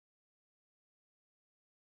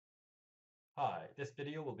Hi, this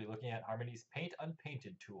video will be looking at Harmony's Paint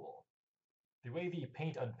Unpainted tool. The way the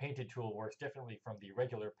Paint Unpainted tool works differently from the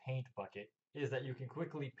regular paint bucket is that you can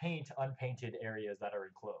quickly paint unpainted areas that are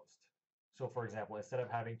enclosed. So for example, instead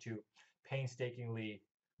of having to painstakingly,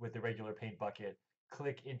 with the regular paint bucket,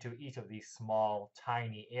 click into each of these small,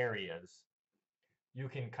 tiny areas, you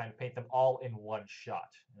can kind of paint them all in one shot.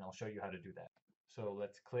 And I'll show you how to do that. So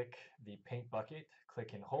let's click the paint bucket,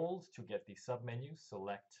 click and hold to get the submenu,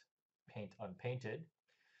 select Paint Unpainted.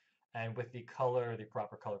 And with the color, the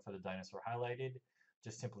proper color for the dinosaur highlighted,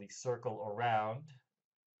 just simply circle around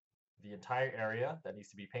the entire area that needs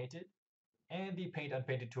to be painted, and the Paint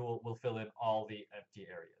Unpainted tool will fill in all the empty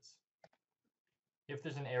areas. If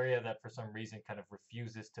there's an area that for some reason kind of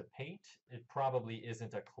refuses to paint, it probably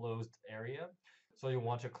isn't a closed area. So you'll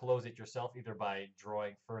want to close it yourself either by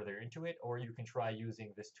drawing further into it, or you can try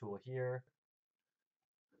using this tool here,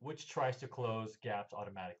 which tries to close gaps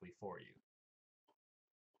automatically for you.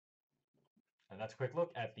 And that's a quick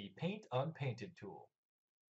look at the Paint Unpainted tool.